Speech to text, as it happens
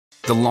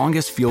The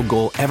longest field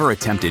goal ever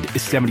attempted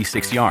is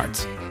 76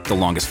 yards. The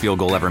longest field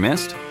goal ever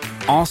missed?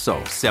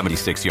 Also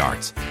 76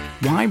 yards.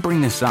 Why bring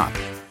this up?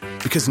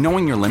 Because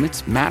knowing your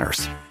limits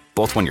matters,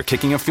 both when you're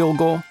kicking a field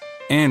goal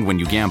and when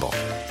you gamble.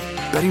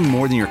 Betting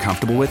more than you're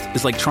comfortable with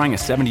is like trying a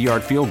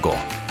 70-yard field goal.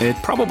 It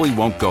probably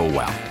won't go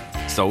well.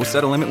 So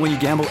set a limit when you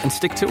gamble and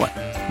stick to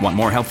it. Want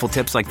more helpful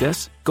tips like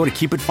this? Go to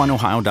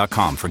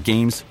keepitfunohio.com for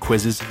games,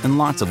 quizzes, and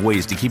lots of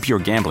ways to keep your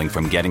gambling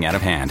from getting out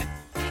of hand.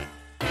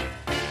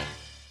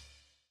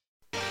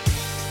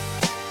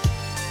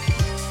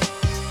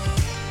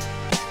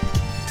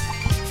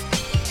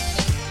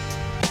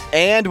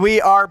 And we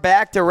are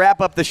back to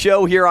wrap up the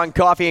show here on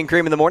Coffee and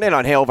Cream in the Morning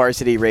on Hail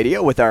Varsity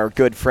Radio with our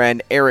good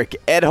friend Eric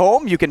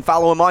Edholm. You can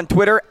follow him on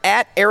Twitter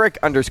at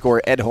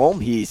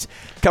Eric_Edholm. He's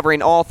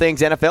covering all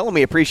things NFL, and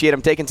we appreciate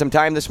him taking some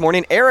time this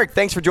morning. Eric,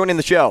 thanks for joining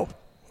the show.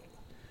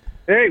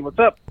 Hey, what's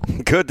up?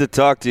 Good to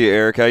talk to you,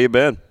 Eric. How you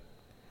been?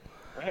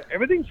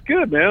 Everything's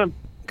good, man.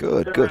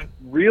 Good.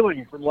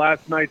 Reeling from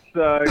last night's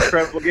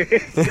incredible game.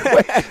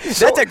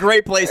 That's a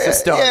great place to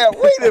start. Yeah,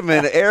 wait a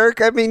minute,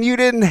 Eric. I mean, you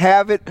didn't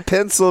have it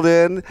penciled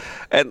in,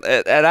 and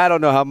I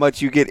don't know how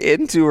much you get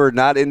into or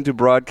not into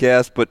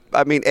broadcast, but,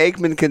 I mean,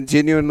 Aikman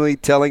continually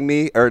telling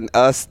me or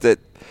us that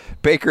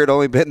Baker had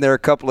only been there a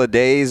couple of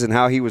days and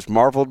how he was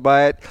marveled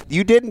by it.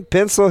 You didn't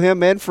pencil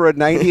him in for a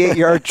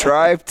 98-yard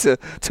drive to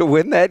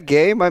win that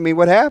game? I mean,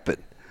 what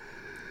happened?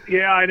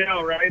 Yeah, I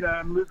know, right?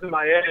 I'm losing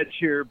my edge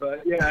here,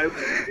 but yeah, it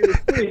was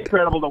pretty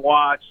incredible to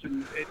watch.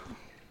 And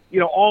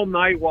all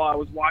night while I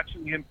was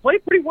watching him play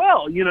pretty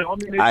well. I mean, it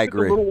took a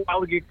little while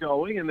to get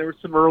going, and there were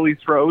some early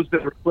throws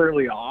that were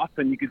clearly off,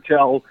 and you could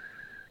tell,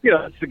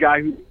 it's the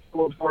guy who's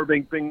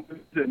absorbing things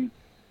and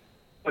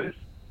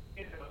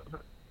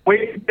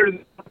way better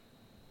than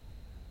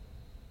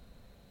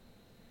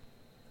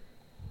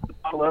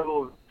the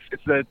level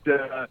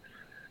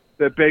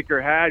that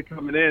Baker had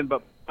coming in.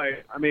 But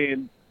I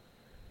mean,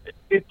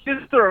 it's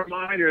just a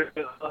reminder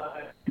that,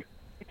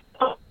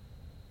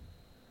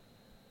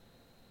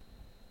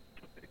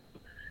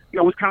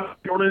 Wisconsin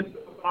Jordan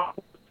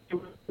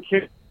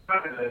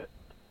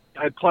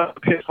had played a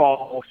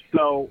pitfall,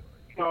 so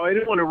I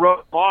didn't want to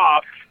rub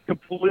off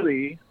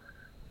completely.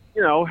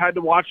 Had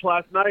to watch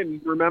last night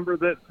and remember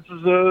that this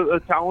is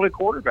a talented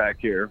quarterback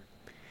here.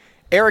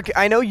 Eric,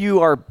 I know you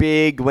are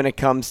big when it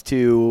comes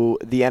to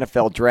the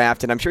NFL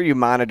draft, and I'm sure you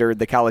monitored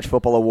the College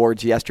Football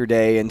Awards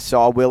yesterday and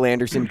saw Will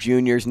Anderson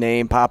Jr.'s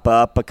name pop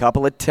up a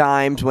couple of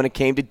times when it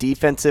came to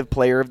Defensive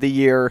Player of the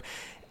Year.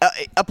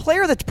 A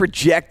player that's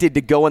projected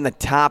to go in the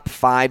top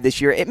 5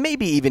 this year, it may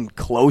be even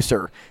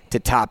closer to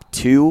top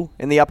 2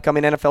 in the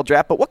upcoming NFL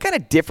draft, but what kind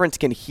of difference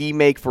can he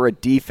make for a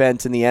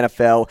defense in the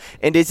NFL?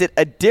 And is it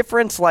a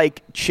difference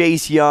like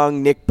Chase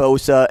Young, Nick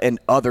Bosa, and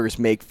others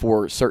make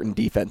for certain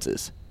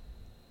defenses?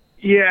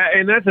 Yeah,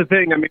 and that's the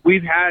thing. I mean,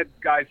 we've had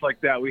guys like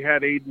that. We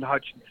had Aiden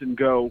Hutchinson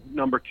go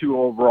number 2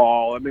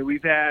 overall. I mean,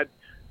 we've had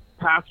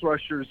pass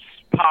rushers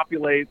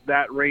populate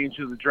that range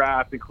of the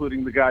draft,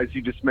 including the guys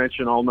you just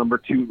mentioned, all number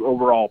 2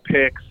 overall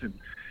picks. And,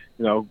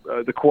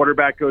 the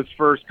quarterback goes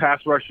first,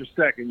 pass rusher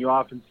second. You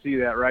often see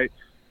that, right?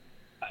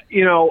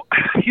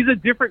 He's a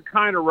different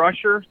kind of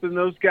rusher than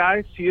those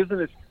guys. He isn't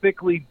as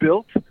thickly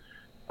built.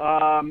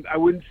 I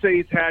wouldn't say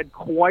he's had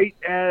quite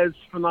as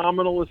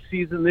phenomenal a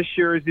season this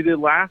year as he did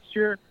last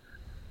year.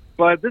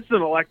 But this is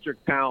an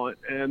electric talent,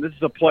 and this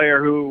is a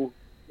player who,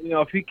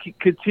 if he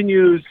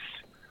continues,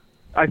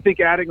 I think,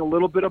 adding a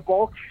little bit of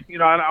bulk,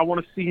 I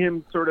want to see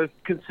him sort of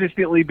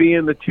consistently be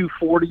in the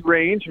 240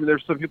 range. I mean,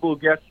 there's some people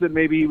who guess that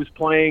maybe he was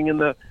playing in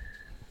the,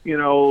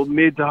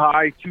 mid to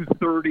high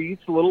 230s,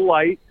 a little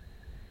light.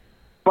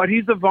 But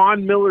he's a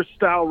Von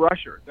Miller-style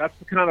rusher. That's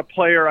the kind of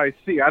player I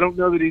see. I don't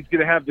know that he's going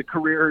to have the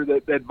career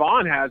that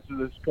Von has to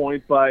this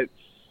point, but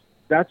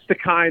that's the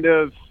kind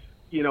of,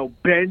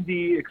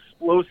 bendy,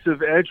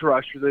 explosive edge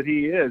rusher that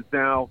he is.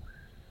 Now,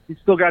 he's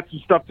still got some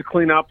stuff to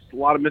clean up, a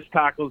lot of missed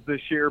tackles this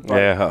year, but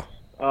yeah.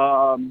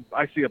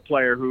 I see a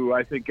player who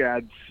I think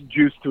adds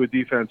juice to a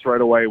defense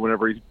right away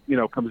whenever he,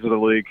 comes to the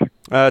league.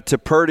 To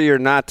Purdy or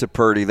not to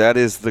Purdy, that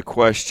is the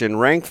question.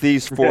 Rank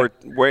these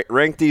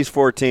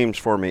 4 teams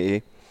for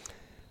me.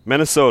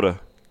 Minnesota,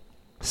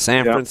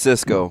 San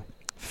Francisco,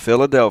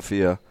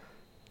 Philadelphia,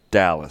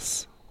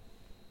 Dallas.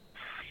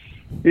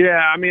 Yeah,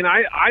 I mean,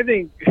 I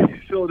think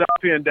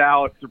Philadelphia and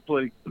Dallas are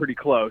pretty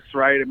close,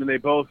 right? I mean, they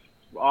both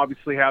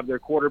obviously have their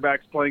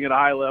quarterbacks playing at a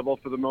high level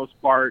for the most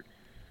part.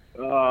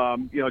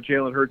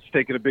 Jalen Hurts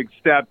taking a big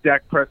step.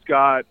 Dak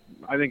Prescott,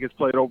 I think, has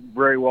played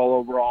very well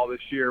overall this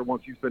year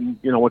once he's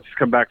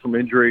come back from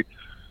injury.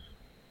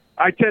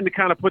 I tend to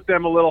kind of put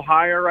them a little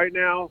higher right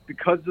now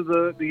because of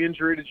the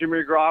injury to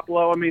Jimmy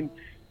Garoppolo. I mean,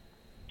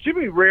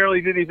 Jimmy rarely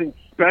did anything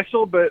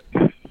special, but,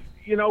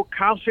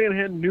 Kyle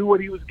Shanahan knew what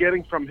he was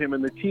getting from him,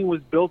 and the team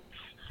was built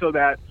so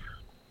that,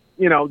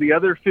 the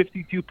other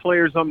 52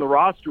 players on the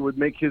roster would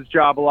make his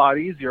job a lot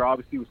easier.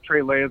 Obviously, it was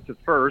Trey Lance at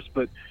first,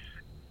 but,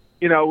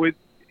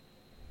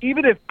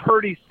 even if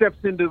Purdy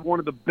steps into one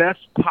of the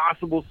best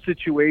possible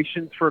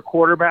situations for a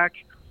quarterback,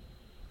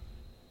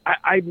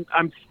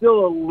 I'm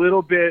still a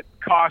little bit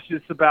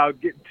cautious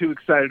about getting too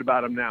excited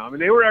about them now. I mean,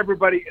 they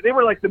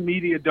were like the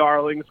media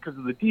darlings because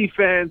of the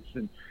defense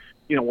and,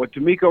 what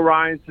D'Amico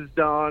Ryans has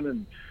done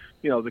and,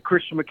 the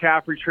Christian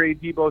McCaffrey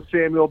trade, Deebo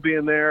Samuel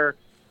being there,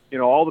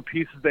 all the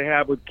pieces they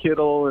have with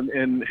Kittle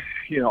and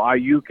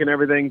Ayuk and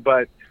everything.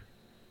 But,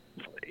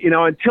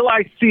 until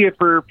I see it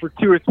for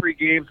 2 or 3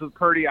 games with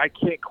Purdy, I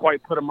can't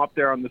quite put them up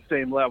there on the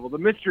same level. The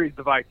mystery is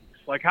the Vikings.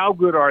 Like, how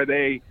good are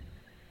they?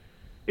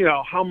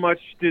 How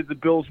much did the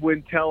Bills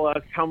win tell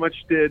us? How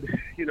much did,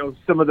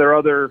 some of their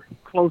other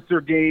closer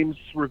games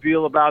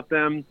reveal about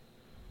them?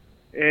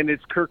 And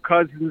it's Kirk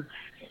Cousins,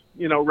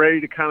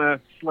 ready to kind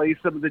of slay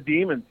some of the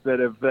demons that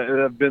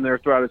have been there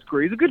throughout his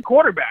career. He's a good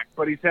quarterback,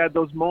 but he's had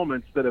those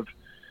moments that have,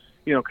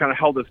 kind of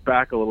held us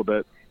back a little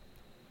bit.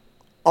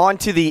 On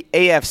to the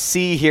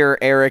AFC here,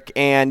 Eric,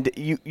 and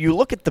you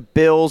look at the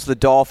Bills, the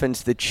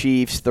Dolphins, the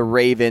Chiefs, the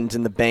Ravens,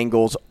 and the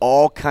Bengals,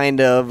 all kind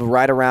of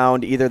right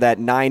around either that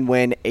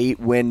 9-win,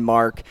 8-win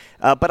mark.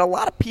 But a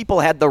lot of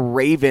people had the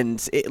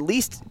Ravens at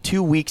least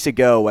 2 weeks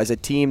ago as a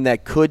team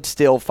that could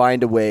still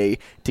find a way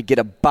to get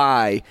a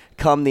bye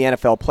come the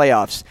NFL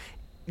playoffs.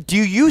 Do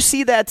you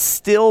see that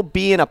still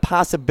being a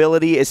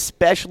possibility,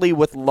 especially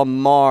with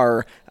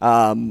Lamar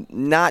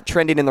not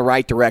trending in the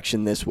right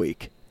direction this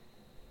week?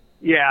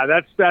 Yeah,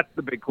 that's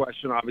the big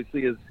question.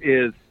 Obviously,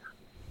 is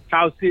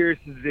how serious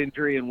is his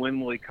injury and when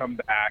will he come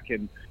back?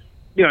 And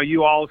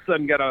you all of a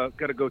sudden got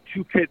to go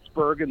to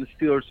Pittsburgh, and the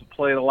Steelers have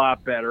played a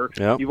lot better.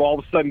 Yep. You've all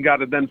of a sudden got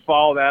to then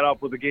follow that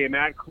up with a game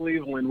at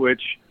Cleveland,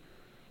 which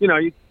you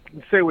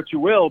can say what you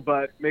will,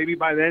 but maybe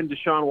by then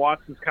Deshaun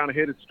Watson's kind of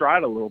hit his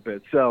stride a little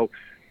bit. So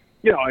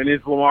and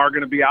is Lamar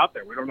going to be out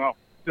there? We don't know.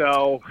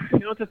 So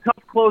it's a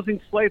tough closing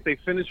slate. They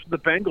finished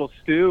with the Bengals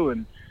too,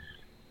 and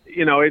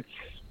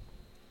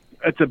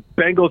it's a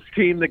Bengals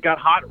team that got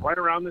hot right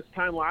around this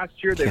time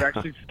last year. They've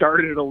actually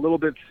started it a little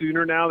bit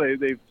sooner now.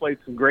 They've played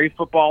some great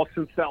football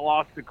since that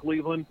loss to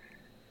Cleveland.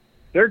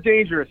 They're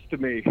dangerous to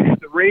me.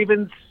 The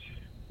Ravens,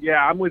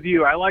 yeah, I'm with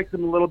you. I liked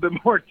them a little bit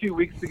more 2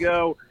 weeks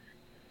ago.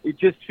 It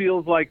just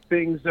feels like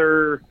things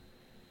are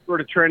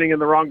sort of trending in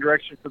the wrong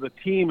direction for the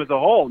team as a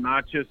whole,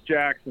 not just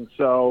Jackson.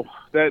 So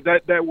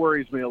that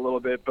worries me a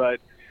little bit. But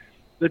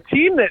the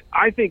team that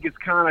I think is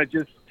kind of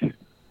just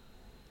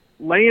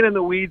laying in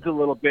the weeds a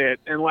little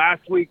bit, and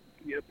last week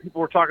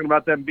people were talking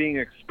about them being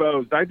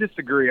exposed. I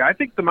disagree. I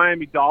think the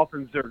Miami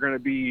Dolphins are going to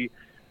be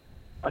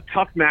a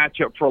tough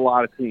matchup for a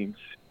lot of teams.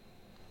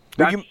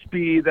 That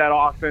speed, that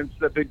offense,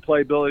 that big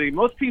playability.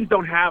 Most teams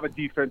don't have a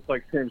defense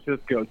like San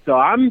Francisco, so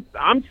I'm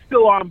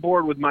still on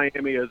board with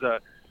Miami as a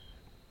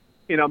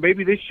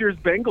maybe this year's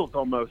Bengals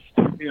almost.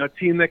 A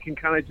team that can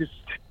kind of just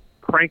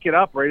crank it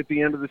up right at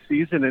the end of the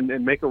season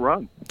and make a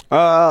run.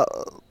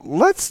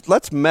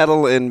 Let's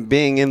meddle in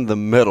being in the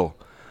middle.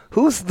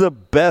 Who's the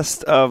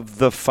best of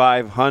the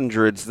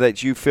 500s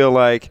that you feel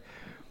like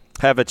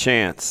have a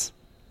chance?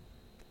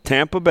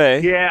 Tampa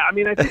Bay. Yeah, I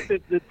mean, I think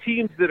that the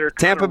teams that are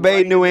Tampa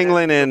Bay, New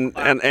England,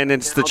 and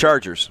it's the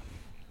Chargers.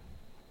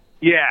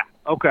 Yeah.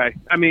 Okay.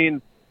 I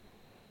mean,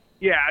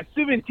 yeah,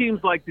 assuming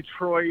teams like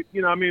Detroit.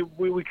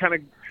 We kind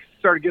of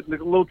started getting a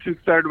little too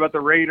excited about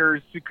the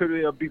Raiders. We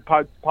could be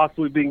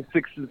possibly being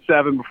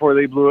 6-7 before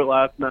they blew it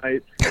last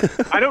night.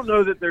 I don't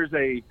know that there's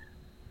a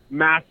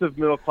massive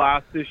middle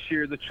class this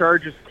year. The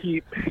Chargers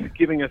keep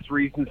giving us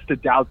reasons to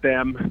doubt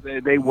them.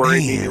 They worry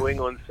me. New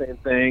England, same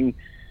thing.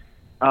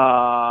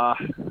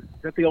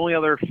 Is that the only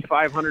other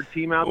 500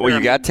 team out there? Well,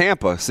 you got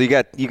Tampa. So you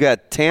got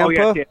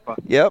Tampa. Oh, yeah, Tampa.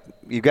 Yep.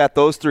 You got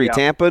those three, Yep.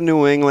 Tampa,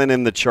 New England,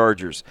 and the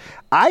Chargers.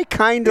 I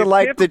kind of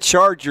like the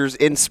Chargers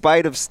in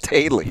spite of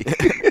Staley.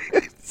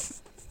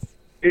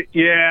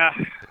 Yeah.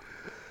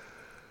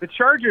 The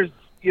Chargers,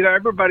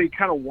 everybody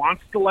kind of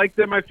wants to like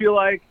them, I feel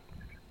like.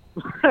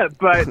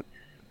 But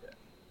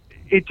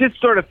it just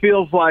sort of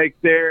feels like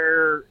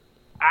they're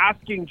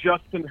asking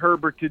Justin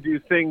Herbert to do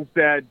things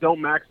that don't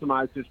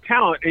maximize his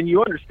talent, and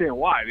you understand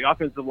why. The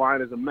offensive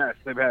line is a mess.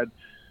 They've had,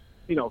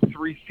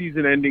 3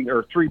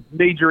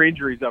 major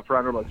injuries up front.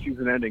 I don't know about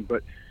season-ending,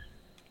 but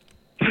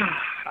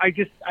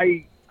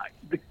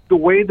the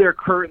way they're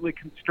currently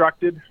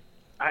constructed,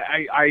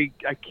 I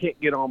can't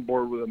get on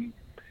board with them.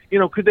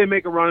 Could they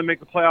make a run and make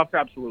the playoffs?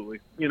 Absolutely.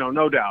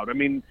 No doubt. I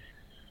mean,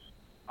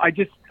 I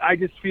just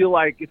feel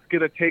like it's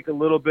going to take a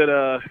little bit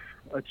of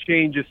a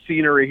change of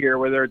scenery here,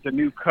 whether it's a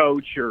new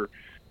coach or,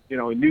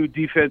 a new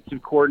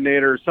defensive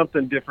coordinator or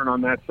something different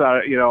on that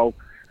side.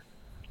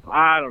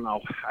 I don't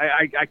know.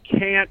 I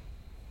can't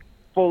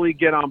fully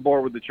get on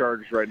board with the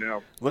Chargers right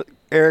now. Look,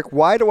 Eric,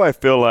 why do I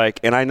feel like,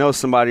 and I know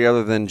somebody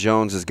other than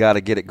Jones has got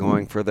to get it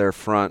going for their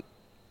front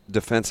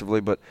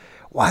defensively, but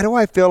why do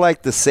I feel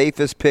like the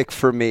safest pick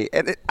for me,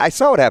 and I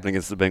saw what happened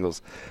against the Bengals,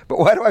 but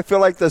why do I feel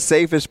like the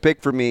safest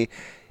pick for me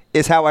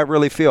is how I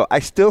really feel? I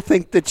still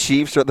think the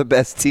Chiefs are the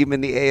best team in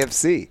the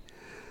AFC.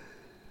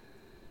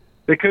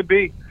 They could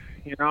be.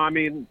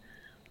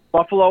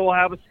 Buffalo will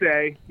have a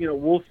say.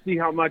 We'll see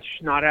how much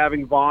not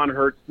having Vaughn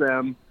hurts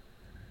them.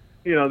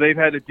 They've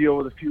had to deal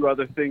with a few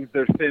other things.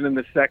 They're thin in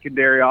the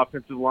secondary.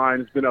 Offensive line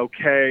has been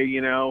okay,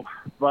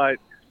 but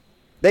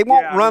They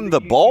won't Yeah, run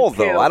the you ball, can't.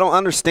 though. I don't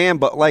understand,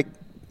 but, like,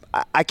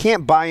 I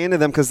can't buy into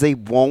them because they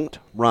won't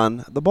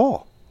run the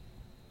ball.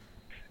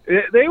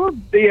 They were,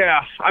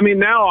 yeah. I mean,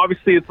 now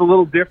obviously it's a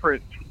little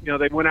different. You know,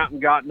 they went out and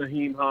got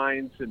Naheem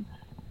Hines, and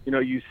you know,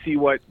 you see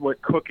what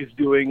Cook is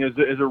doing as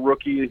a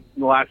rookie in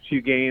the last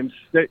few games.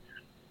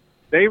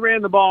 They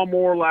ran the ball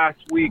more last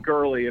week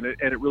early, and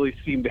it really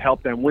seemed to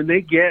help them. When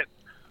they get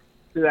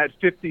to that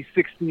 50,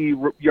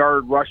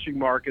 60-yard rushing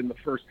mark in the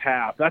first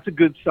half, that's a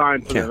good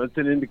sign for them. It's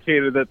an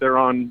indicator that they're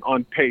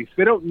on pace.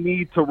 They don't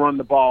need to run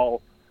the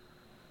ball,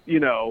 you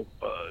know,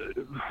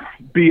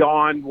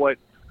 beyond what,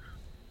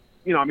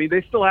 you know, I mean,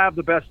 they still have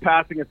the best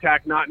passing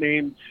attack, not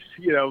named,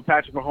 you know,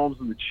 Patrick Mahomes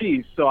and the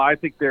Chiefs. So I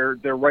think they're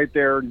right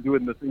there and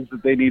doing the things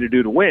that they need to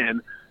do to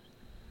win.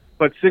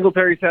 But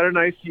Singletary's had a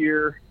nice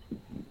year.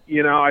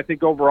 You know, I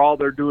think overall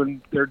they're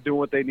doing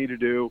what they need to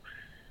do.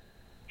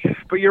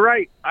 But you're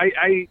right.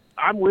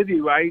 I'm with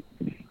you. I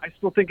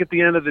still think at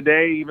the end of the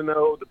day, even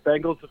though the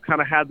Bengals have kind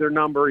of had their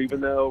number,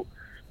 even though,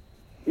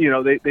 you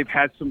know, they've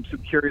had some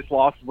curious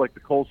losses like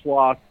the Colts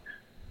loss,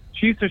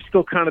 Chiefs are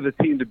still kind of the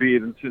team to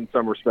beat in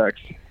some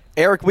respects.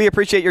 Eric, we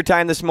appreciate your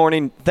time this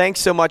morning. Thanks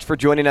so much for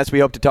joining us. We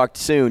hope to talk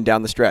soon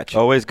down the stretch.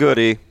 Always good,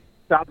 E.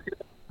 Sounds good.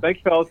 Thanks,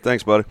 fellas.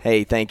 Thanks, buddy.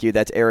 Hey, thank you.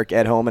 That's Eric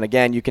Edholm. And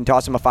again, you can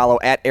toss him a follow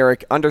at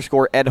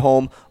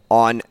Eric_Edholm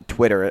on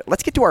Twitter.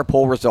 Let's get to our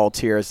poll results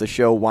here as the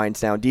show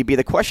winds down. DB,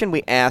 the question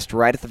we asked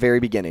right at the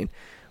very beginning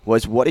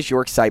was, what is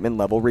your excitement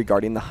level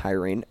regarding the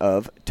hiring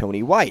of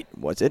Tony White?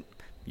 Was it,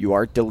 you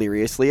are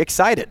deliriously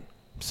excited?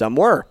 Some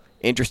were.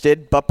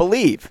 Interested but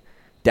believe.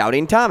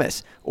 Doubting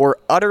Thomas. Or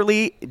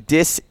utterly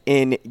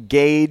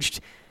disengaged.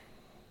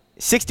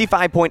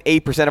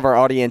 65.8% of our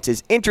audience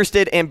is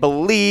interested and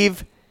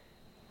believe.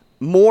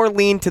 More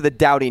lean to the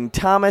Doubting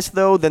Thomas,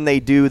 though, than they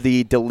do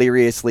the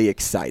deliriously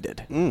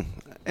excited.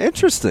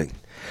 Interesting.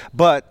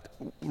 But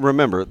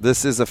remember,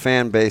 this is a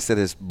fan base that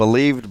has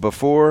believed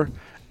before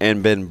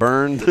and been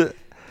burned.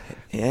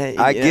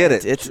 I get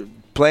it. It's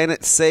playing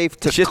it safe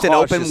to just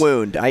cautious. an open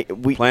wound.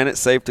 Playing it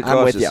safe to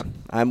cautious.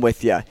 I'm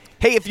with you.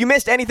 Hey, if you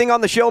missed anything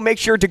on the show, make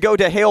sure to go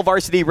to Hail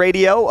Varsity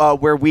Radio,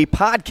 where we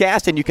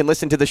podcast, and you can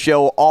listen to the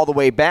show all the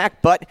way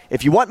back. But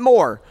if you want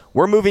more,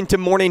 we're moving to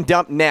Morning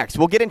Dump next.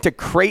 We'll get into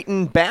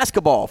Creighton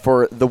basketball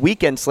for the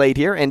weekend slate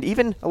here, and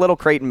even a little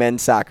Creighton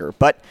men's soccer.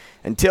 But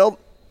until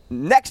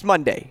next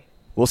Monday,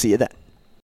 we'll see you then.